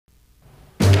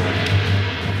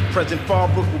President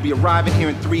Fallbrook will be arriving here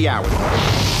in 3 hours.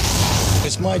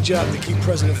 It's my job to keep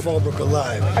President Fallbrook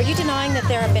alive. Are you denying that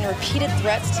there have been repeated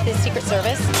threats to the Secret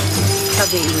Service? I'll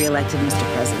get you reelected,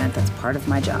 Mr. President. That's part of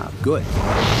my job. Good.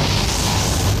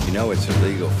 You know it's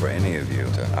illegal for any of you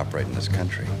to operate in this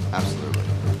country. Absolutely.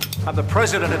 I'm the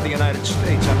President of the United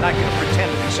States. I'm not going to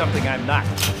pretend to be something I'm not.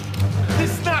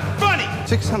 This is not funny!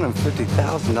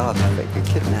 $650,000 to fake a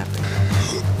kidnapping.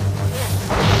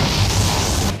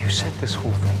 You set this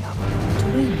whole thing up.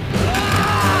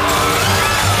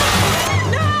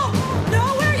 No! No,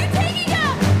 where are you taking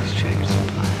us? He's changed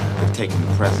his plan. They're taking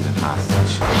the president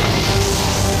hostage.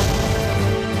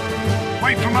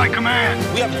 Wait for my command.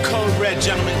 We have code red,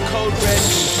 gentlemen. Code red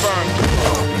confirmed.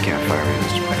 You can't fire me,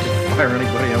 Mr. President. Fire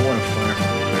anybody I want to fire.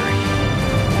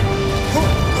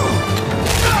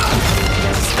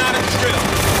 It's not a drill.